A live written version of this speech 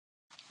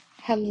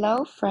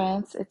Hello,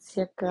 friends. It's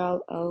your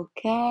girl,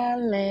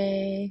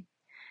 Okale.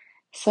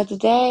 So,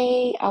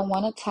 today I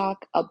want to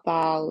talk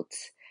about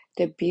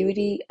the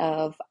beauty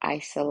of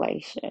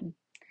isolation.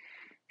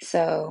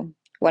 So,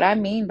 what I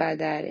mean by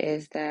that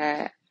is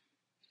that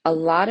a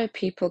lot of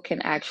people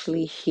can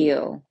actually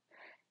heal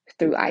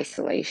through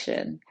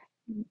isolation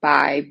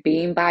by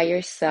being by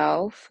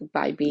yourself,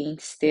 by being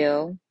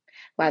still,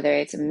 whether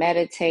it's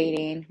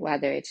meditating,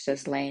 whether it's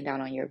just laying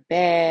down on your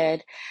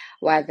bed,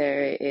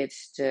 whether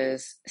it's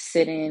just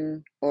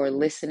sitting or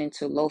listening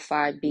to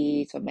lo-fi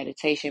beats or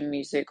meditation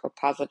music or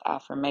positive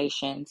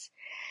affirmations.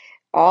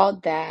 All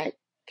that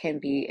can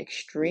be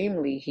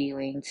extremely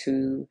healing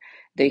to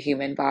the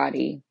human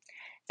body.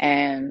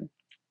 And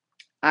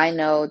I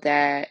know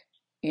that,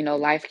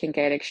 life can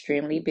get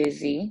extremely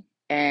busy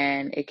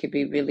and it could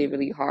be really,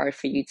 really hard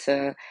for you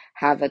to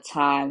have a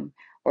time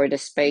or the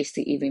space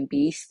to even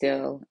be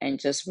still and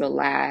just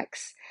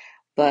relax.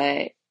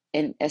 But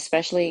and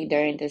especially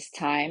during this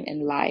time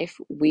in life,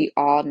 we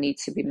all need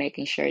to be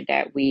making sure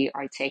that we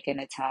are taking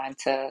the time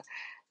to,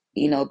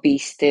 be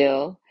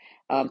still,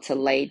 to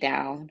lay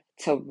down,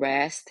 to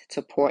rest,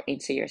 to pour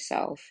into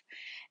yourself.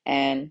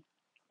 And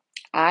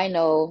I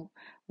know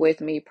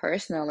with me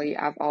personally,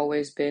 I've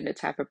always been the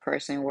type of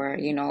person where,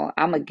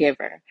 I'm a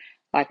giver.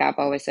 Like I've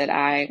always said,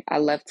 I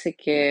love to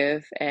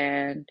give.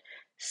 And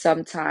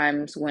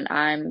sometimes when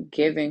I'm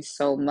giving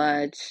so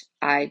much,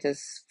 I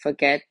just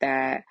forget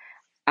that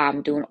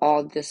I'm doing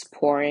all this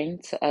pouring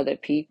to other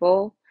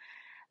people,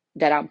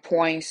 that I'm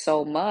pouring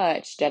so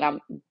much that I'm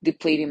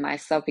depleting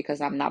myself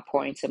because I'm not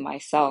pouring to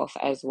myself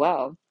as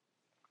well.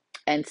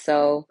 And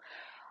so,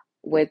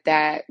 with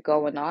that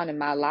going on in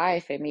my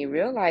life and me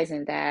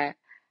realizing that,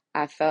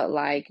 I felt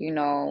like,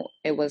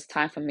 it was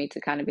time for me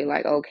to kind of be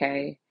like,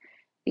 okay,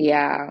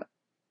 yeah,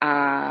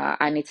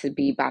 I need to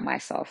be by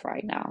myself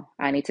right now.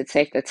 I need to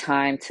take the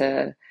time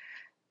to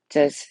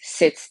just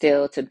sit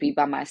still, to be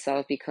by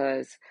myself,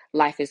 because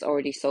life is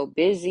already so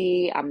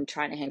busy. I'm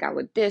trying to hang out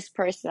with this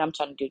person, I'm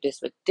trying to do this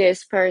with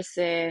this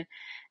person.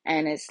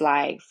 And it's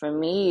like, for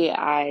me,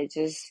 I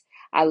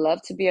love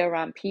to be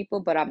around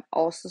people, but I'm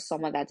also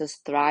someone that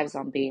just thrives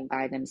on being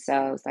by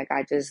themselves. Like,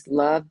 I just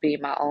love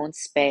being my own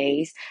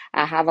space.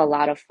 I have a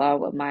lot of fun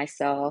with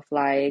myself.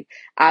 Like,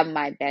 I'm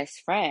my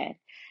best friend.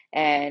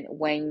 And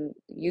when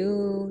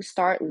you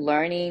start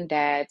learning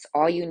that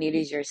all you need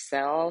is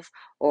yourself,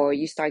 or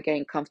you start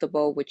getting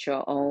comfortable with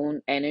your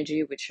own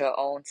energy, with your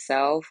own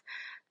self,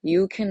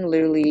 you can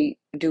literally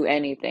do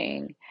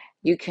anything.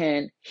 You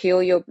can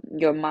heal your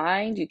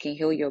mind, you can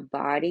heal your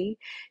body,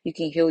 you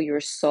can heal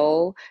your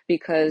soul,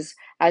 because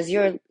as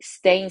you're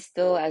staying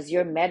still, as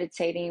you're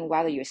meditating,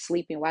 whether you're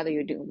sleeping, whether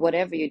you're doing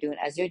whatever you're doing,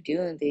 as you're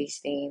doing these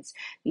things,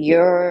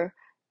 you're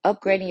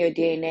upgrading your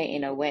DNA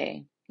in a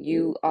way.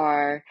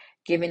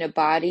 Giving a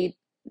body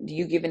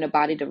giving the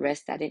body the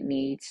rest that it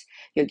needs.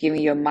 You're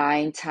giving your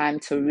mind time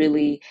to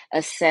really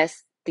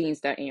assess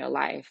things that are in your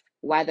life,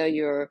 whether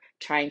you're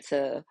trying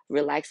to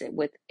relax it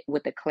with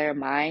a clear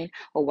mind,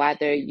 or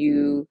whether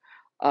you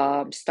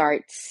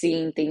start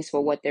seeing things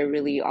for what they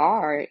really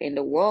are in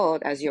the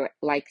world, as you're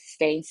like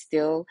staying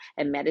still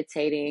and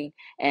meditating,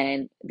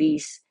 and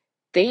these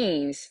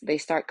things, they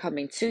start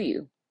coming to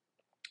you.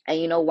 And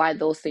you know why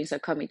those things are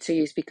coming to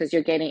you is because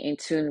you're getting in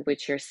tune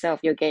with yourself.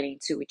 You're getting in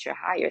tune with your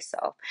higher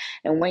self.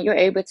 And when you're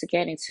able to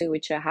get in tune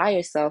with your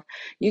higher self,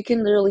 you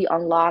can literally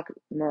unlock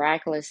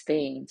miraculous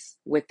things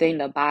within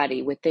the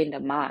body, within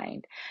the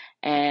mind.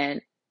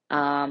 And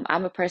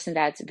I'm a person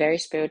that's very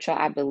spiritual.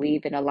 I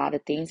believe in a lot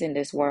of things in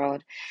this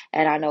world.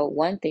 And I know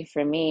one thing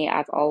for me,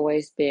 I've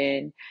always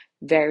been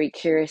very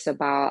curious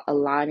about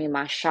aligning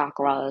my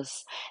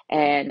chakras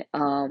and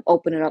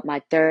opening up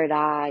my third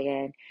eye,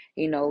 and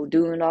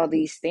doing all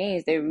these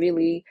things. They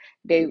really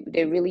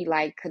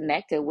like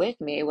connected with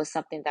me. It was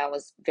something that I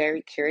was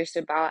very curious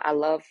about. I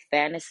love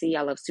fantasy,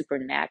 I love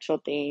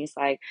supernatural things.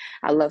 Like,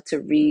 I love to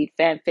read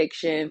fan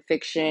fiction,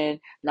 fiction,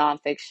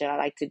 nonfiction. I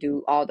like to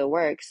do all the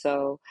work.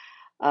 So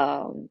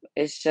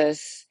it's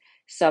just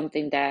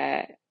something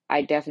that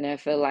I definitely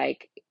feel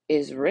like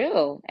is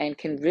real and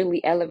can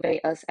really elevate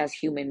us as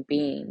human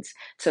beings,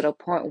 to the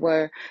point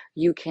where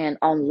you can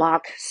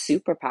unlock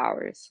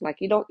superpowers. Like,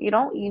 you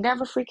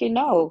never freaking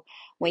know.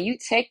 When you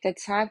take the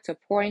time to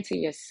pour into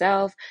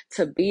yourself,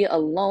 to be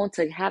alone,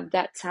 to have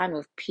that time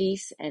of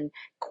peace and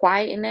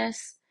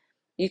quietness,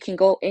 you can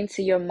go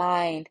into your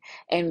mind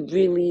and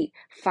really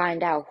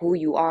find out who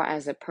you are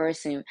as a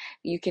person.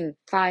 You can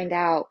find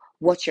out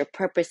what your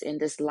purpose in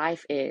this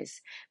life is,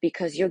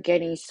 because you're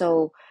getting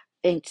so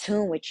in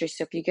tune with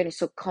yourself. You're getting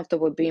so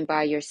comfortable being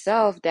by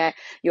yourself that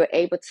you're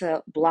able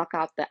to block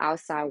out the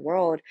outside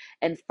world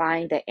and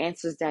find the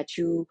answers that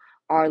you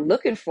are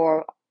looking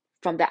for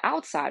from the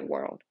outside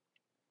world.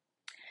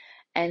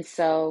 And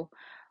so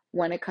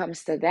when it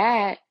comes to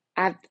that,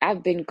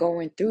 I've been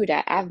going through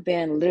that. I've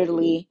been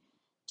literally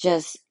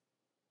just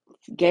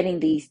getting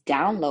these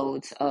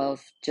downloads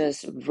of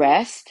just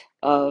rest,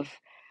 of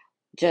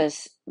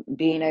just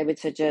being able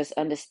to just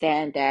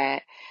understand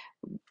that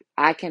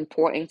I can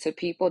pour into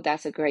people,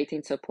 that's a great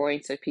thing to pour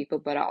into people,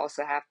 but I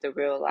also have to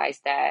realize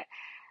that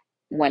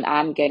when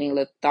I'm getting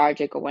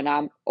lethargic or when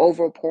I'm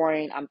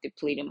overpouring, I'm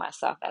depleting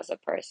myself as a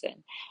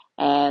person.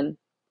 And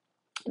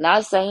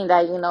not saying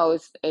that,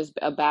 it's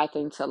a bad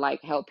thing to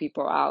like help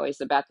people out.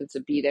 It's a bad thing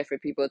to be there for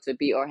people, to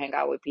be or hang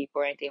out with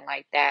people or anything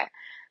like that.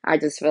 I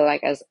just feel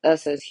like as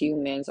us as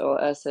humans, or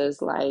us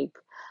as like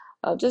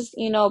just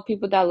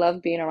people that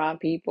love being around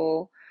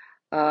people,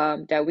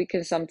 that we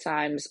can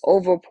sometimes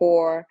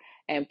overpour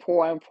and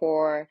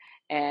pour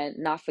and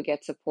not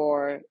forget to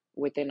pour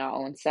within our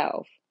own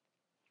self.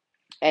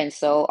 And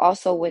so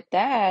also with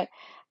that,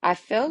 I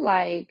feel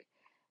like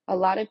a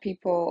lot of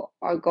people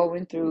are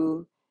going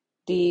through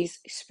these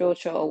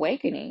spiritual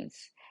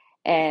awakenings.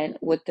 And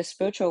with the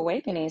spiritual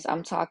awakenings,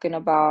 I'm talking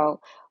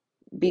about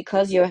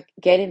because you're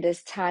getting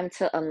this time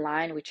to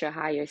align with your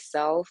higher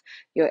self,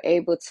 you're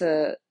able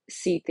to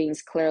see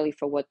things clearly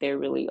for what they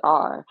really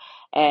are.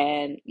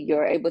 And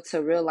you're able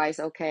to realize,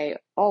 okay,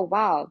 oh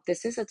wow,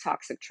 this is a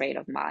toxic trait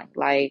of mine.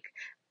 Like,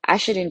 I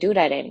shouldn't do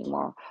that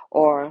anymore.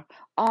 Or,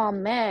 oh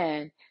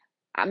man,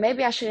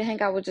 maybe I shouldn't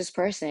hang out with this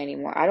person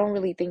anymore. I don't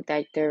really think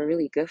that they're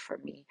really good for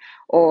me.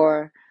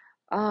 Or,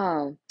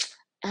 um,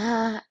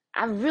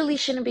 I really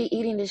shouldn't be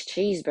eating this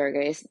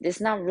cheeseburger. It's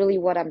not really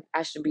what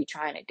I should be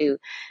trying to do.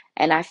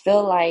 And I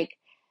feel like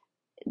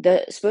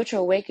the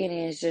spiritual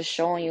awakening is just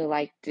showing you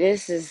like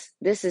this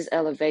is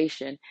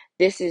elevation.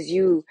 This is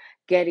you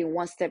getting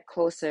one step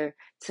closer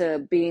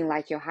to being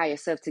like your higher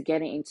self, to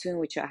getting in tune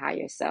with your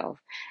higher self.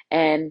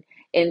 And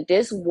in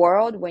this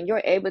world, when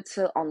you're able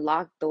to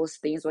unlock those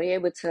things, when you're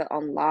able to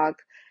unlock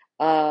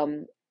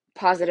um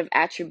positive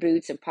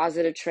attributes and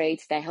positive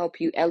traits that help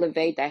you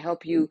elevate, that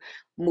help you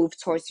move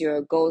towards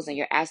your goals and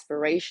your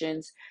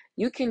aspirations,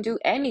 you can do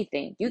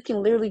anything. You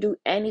can literally do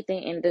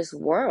anything in this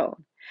world.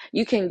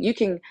 You can,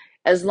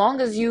 as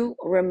long as you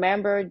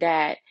remember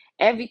that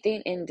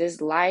everything in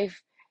this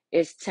life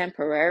is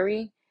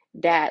temporary,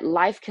 that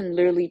life can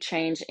literally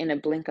change in a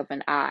blink of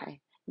an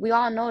eye. We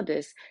all know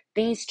this.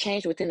 Things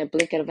change within a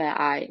blink of an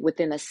eye,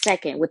 within a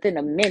second, within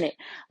a minute.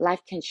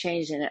 Life can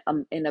change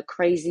in a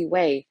crazy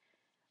way.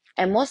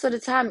 And most of the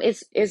time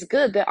it's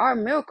good. There are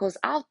miracles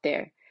out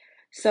there.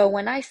 So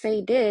when I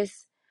say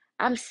this,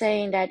 I'm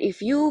saying that if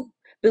you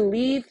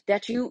believe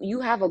that you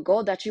have a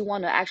goal that you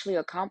want to actually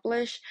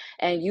accomplish,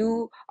 and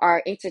you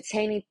are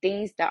entertaining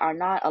things that are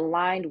not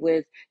aligned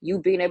with you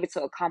being able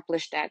to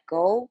accomplish that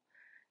goal,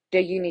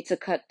 then you need to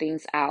cut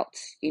things out.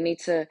 You need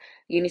to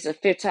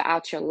filter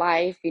out your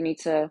life. You need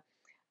to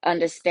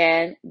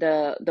understand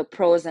the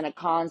pros and the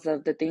cons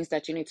of the things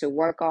that you need to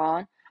work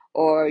on.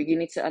 Or you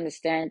need to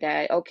understand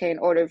that, okay, in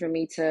order for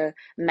me to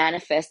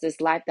manifest this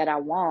life that I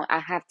want, I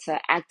have to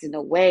act in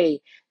a way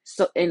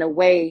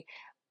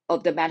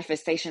of the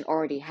manifestation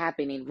already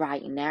happening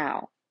right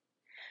now.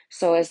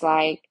 So it's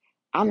like,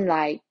 I'm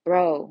like,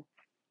 bro,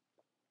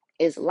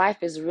 is life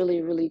is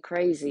really, really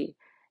crazy.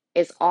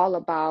 It's all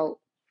about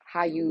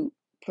how you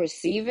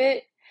perceive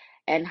it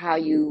and how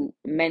you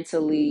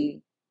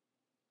mentally,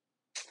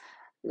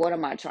 what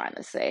am I trying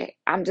to say?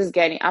 I'm just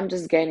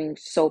getting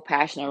so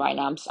passionate right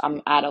now.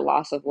 I'm at a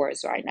loss of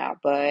words right now,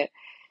 but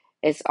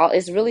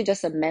it's really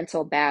just a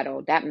mental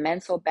battle. That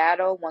mental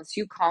battle, once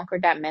you conquer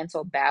that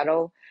mental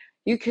battle,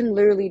 you can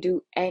literally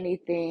do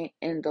anything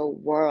in the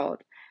world.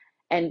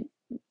 And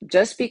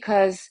just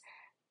because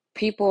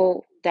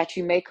people that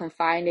you may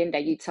confide in,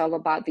 that you tell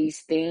about these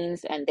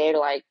things, and they're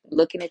like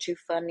looking at you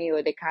funny,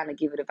 or they kind of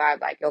give it a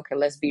vibe like, okay,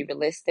 let's be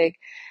realistic,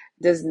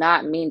 does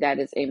not mean that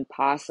it's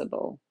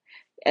impossible.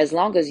 As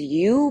long as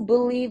you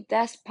believe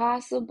that's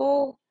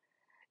possible,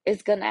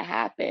 it's gonna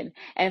happen.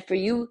 And for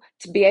you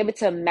to be able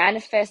to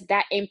manifest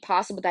that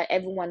impossible that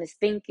everyone is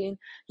thinking,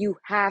 you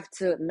have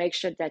to make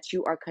sure that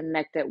you are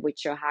connected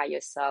with your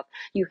higher self.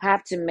 You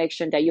have to make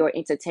sure that you're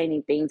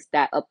entertaining things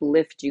that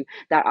uplift you,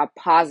 that are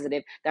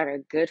positive, that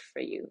are good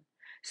for you.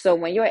 So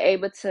when you're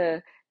able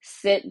to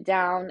sit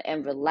down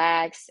and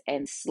relax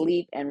and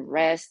sleep and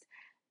rest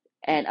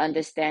and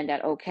understand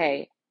that,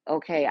 okay,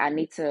 I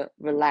need to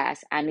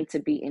relax, I need to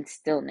be in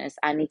stillness,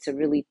 I need to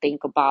really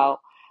think about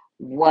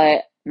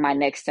what my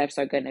next steps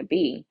are going to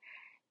be.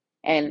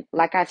 And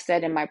like I've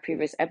said in my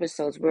previous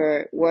episodes,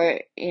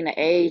 we're in an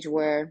age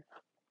where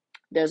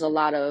there's a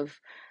lot of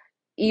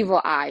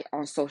evil eye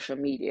on social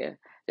media.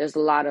 There's a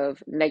lot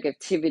of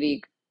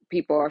negativity.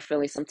 People are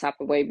feeling some type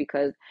of way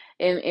because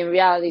in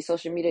reality,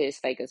 social media is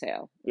fake as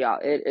hell. Yeah,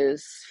 it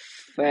is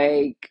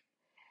fake.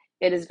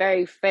 It is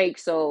very fake.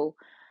 So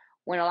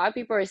when a lot of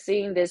people are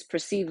seeing this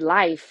perceived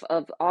life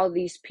of all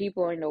these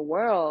people in the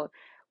world,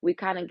 we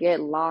kind of get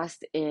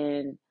lost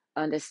in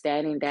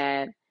understanding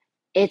that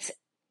it's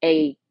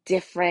a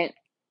different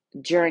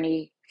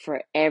journey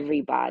for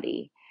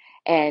everybody.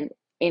 And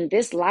in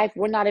this life,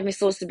 we're not even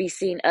supposed to be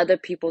seeing other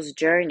people's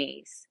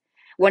journeys.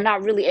 We're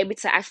not really able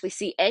to actually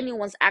see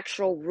anyone's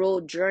actual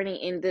real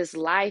journey in this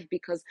life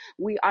because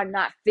we are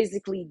not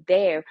physically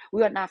there.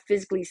 We are not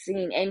physically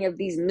seeing any of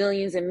these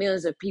millions and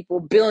millions of people,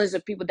 billions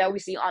of people that we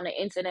see on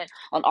the internet,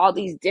 on all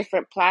these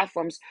different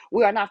platforms.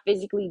 We are not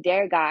physically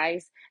there,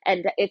 guys,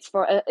 and it's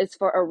for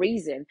a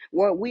reason.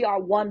 We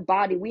are one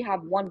body. We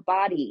have one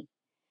body.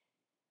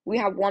 We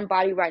have one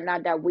body right now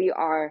that we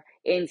are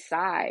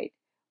inside.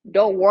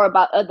 Don't worry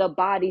about other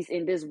bodies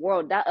in this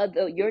world. That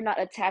other, you're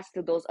not attached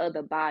to those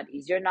other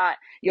bodies. You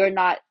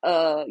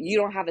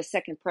don't have a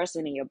second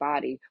person in your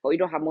body, or you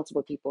don't have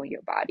multiple people in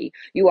your body.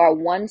 You are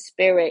one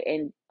spirit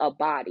in a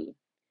body.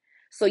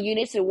 So you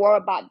need to worry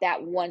about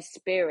that one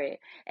spirit,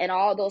 and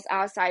all those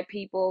outside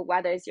people,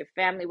 whether it's your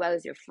family, whether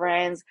it's your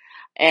friends,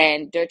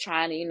 and they're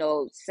trying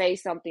to, say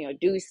something or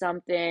do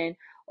something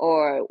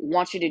or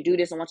want you to do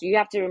this and want you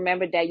have to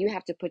remember that you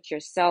have to put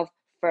yourself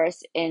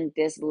first in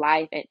this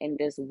life and in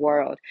this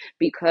world,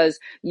 because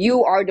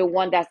you are the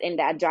one that's in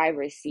that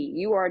driver's seat.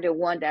 You are the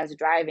one that's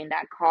driving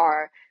that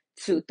car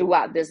to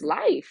throughout this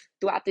life,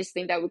 throughout this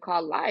thing that we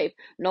call life.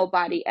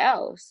 Nobody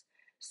else.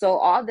 So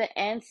all the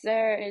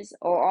answers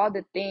or all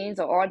the things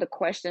or all the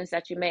questions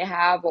that you may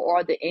have or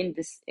all the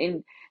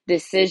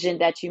indecision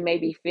that you may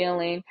be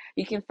feeling,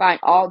 you can find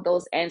all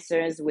those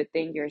answers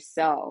within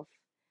yourself,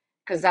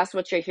 because that's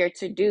what you're here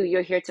to do.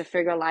 You're here to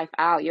figure life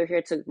out. You're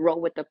here to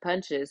roll with the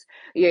punches.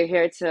 You're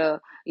here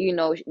to,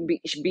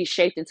 be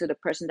shaped into the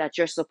person that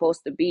you're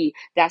supposed to be.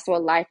 That's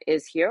what life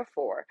is here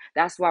for.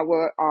 That's why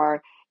we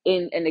are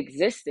in an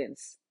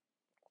existence.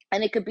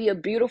 And it could be a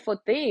beautiful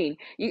thing.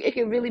 It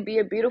can really be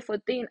a beautiful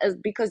thing, as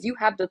because you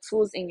have the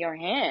tools in your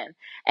hand.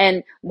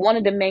 And one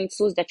of the main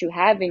tools that you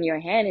have in your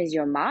hand is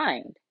your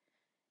mind.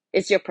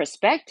 It's your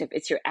perspective.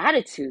 It's your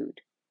attitude.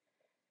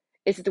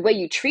 It's the way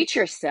you treat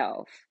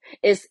yourself.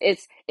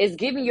 It's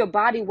giving your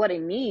body what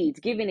it needs,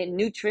 giving it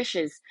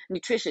nutritious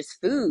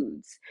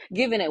foods,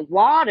 giving it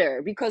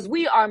water, because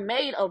we are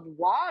made of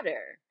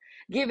water,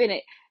 giving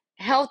it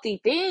healthy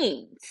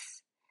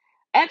things,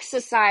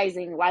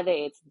 exercising, whether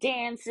it's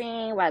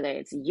dancing, whether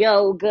it's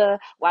yoga,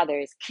 whether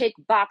it's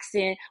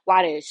kickboxing,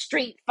 whether it's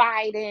street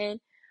fighting,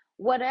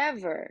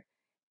 whatever.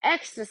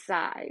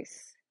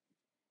 Exercise.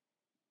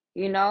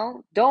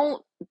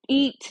 Don't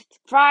eat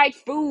fried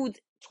foods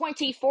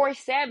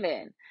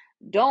 24/7.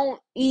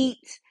 Don't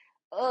eat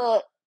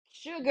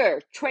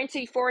sugar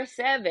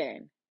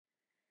 24/7.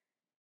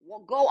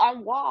 Well, go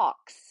on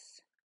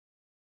walks,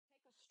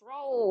 take a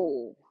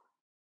stroll,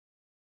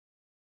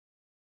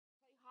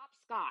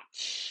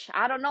 hopscotch.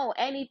 I don't know,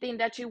 anything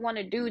that you want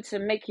to do to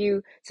make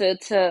you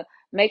to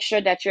make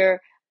sure that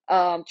you're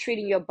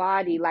treating your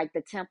body like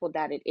the temple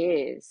that it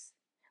is.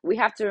 We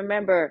have to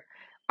remember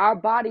our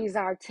bodies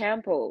are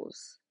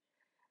temples.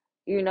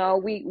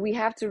 We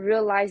have to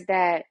realize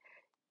that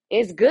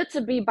it's good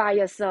to be by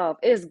yourself.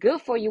 It's good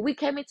for you. We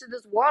came into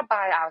this world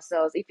by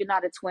ourselves. If you're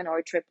not a twin or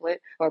a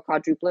triplet or a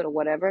quadruplet or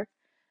whatever,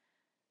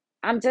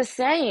 I'm just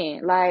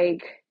saying,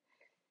 like,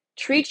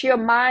 treat your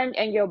mind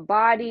and your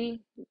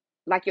body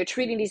like you're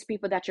treating these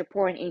people that you're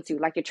pouring into,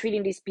 like you're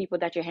treating these people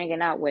that you're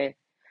hanging out with.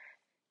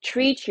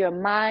 Treat your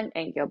mind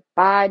and your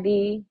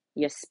body,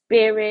 your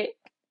spirit,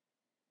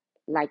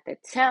 like the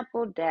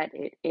temple that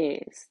it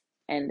is.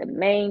 And the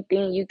main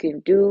thing you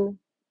can do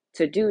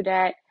to do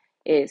that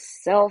is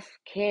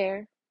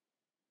self-care.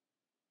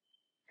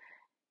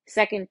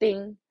 Second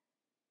thing,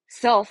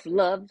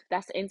 self-love,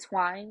 that's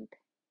entwined.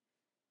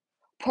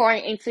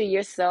 Pouring into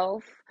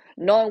yourself,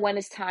 knowing when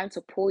it's time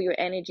to pull your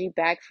energy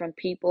back from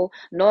people,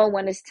 knowing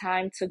when it's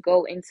time to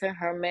go into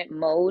hermit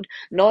mode,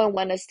 knowing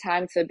when it's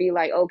time to be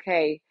like,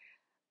 okay,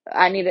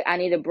 I need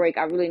a break.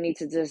 I really need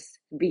to just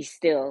be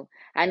still.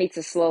 I need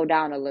to slow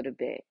down a little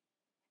bit.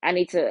 I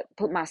need to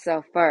put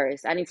myself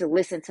first. I need to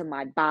listen to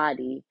my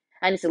body.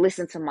 I need to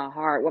listen to my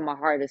heart, what my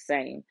heart is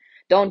saying.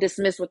 Don't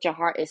dismiss what your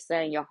heart is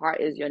saying. Your heart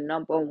is your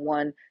number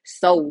one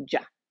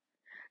soldier.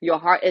 Your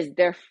heart is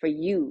there for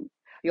you.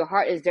 Your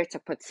heart is there to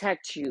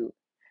protect you.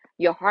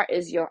 Your heart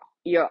is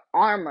your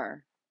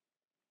armor.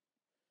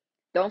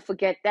 Don't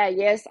forget that.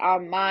 Yes, our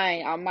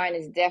mind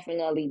is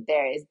definitely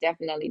there. It's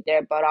definitely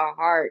there, but our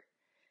heart,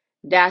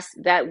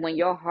 that when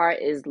your heart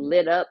is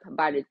lit up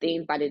by the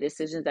things, by the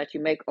decisions that you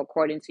make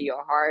according to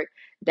your heart,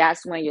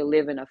 that's when you're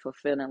living a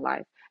fulfilling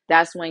life.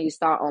 That's when you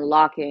start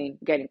unlocking,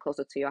 getting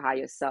closer to your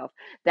higher self.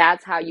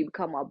 That's how you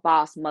become a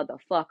boss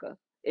motherfucker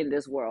in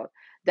this world.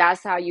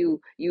 That's how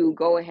you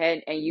go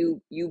ahead and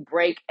you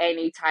break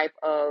any type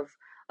of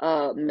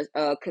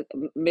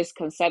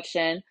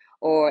misconception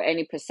or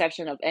any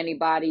perception of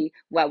anybody,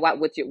 what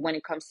with your, when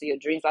it comes to your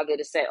dreams, whether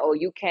to say, oh,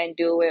 you can't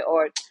do it,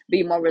 or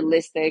be more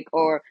realistic,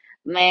 or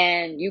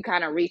man, you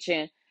kind of reach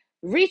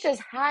as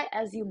high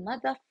as you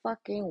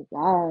motherfucking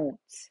want.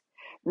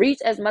 Reach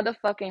as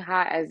motherfucking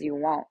high as you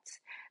want.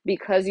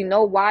 Because you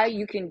know why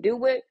you can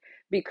do it?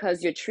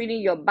 Because you're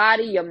treating your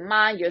body, your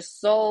mind, your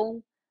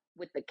soul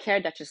with the care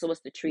that you're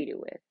supposed to treat it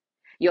with.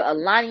 You're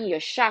aligning your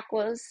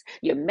chakras,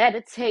 you're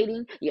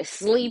meditating, you're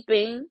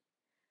sleeping,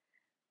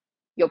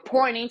 you're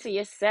pouring into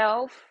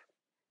yourself,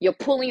 You're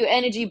pulling your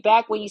energy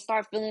back when you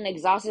start feeling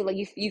exhausted, like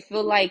you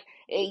feel like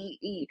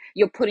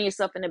you're putting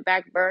yourself in the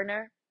back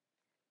burner.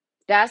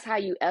 That's how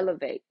you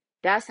elevate.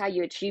 That's how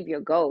you achieve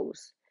your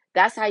goals.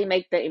 That's how you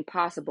make the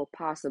impossible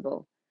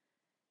possible.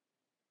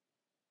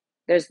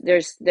 There's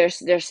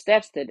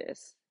steps to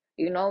this.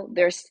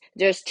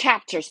 There's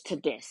chapters to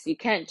this.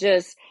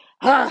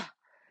 Uh,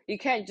 you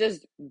can't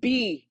just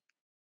be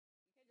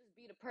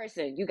the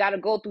person. You got to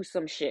go through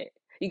some shit.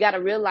 You got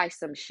to realize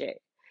some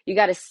shit. You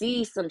got to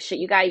see some shit.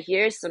 You got to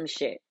hear some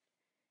shit.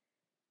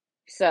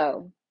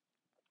 So,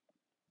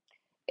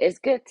 it's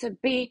good to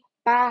be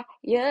by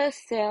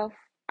yourself.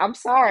 I'm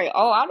sorry.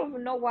 Oh, I don't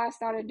even know why I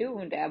started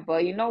doing that,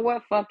 but you know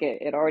what? Fuck it.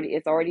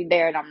 It's already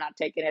there and I'm not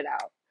taking it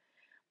out.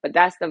 But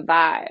that's the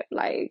vibe.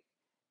 Like,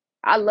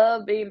 I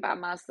love being by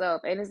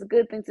myself, and it's a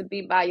good thing to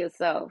be by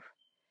yourself.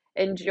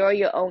 Enjoy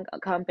your own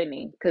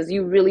company because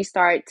you really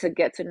start to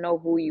get to know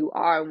who you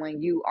are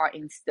when you are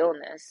in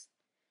stillness.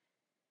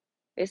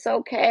 It's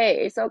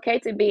okay. It's okay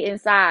to be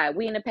inside.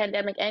 We in the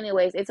pandemic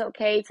anyways. It's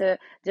okay to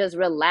just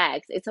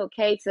relax. It's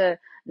okay to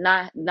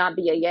not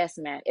be a yes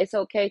man. It's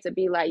okay to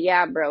be like,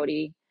 yeah,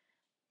 Brody.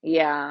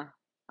 Yeah,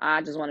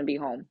 I just want to be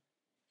home.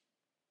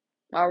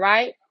 All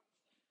right?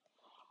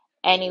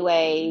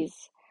 Anyways,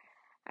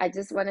 I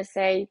just want to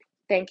say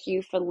thank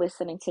you for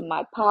listening to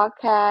my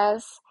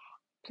podcast.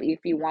 If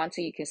you want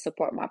to, you can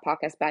support my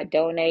podcast by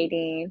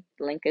donating.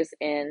 The link is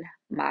in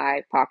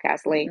my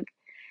podcast link.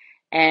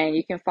 And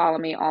you can follow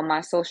me on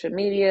my social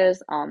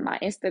medias. On my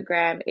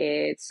Instagram,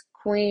 it's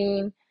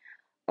Queen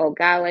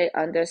Ogale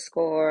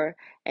underscore.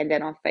 And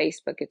then on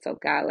Facebook, it's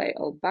Ogale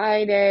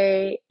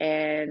Obide.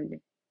 And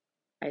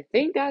I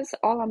think that's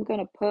all I'm going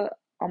to put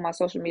on my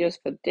social medias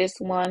for this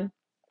one.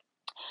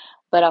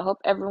 But I hope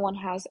everyone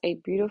has a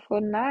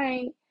beautiful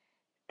night.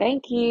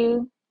 Thank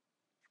you.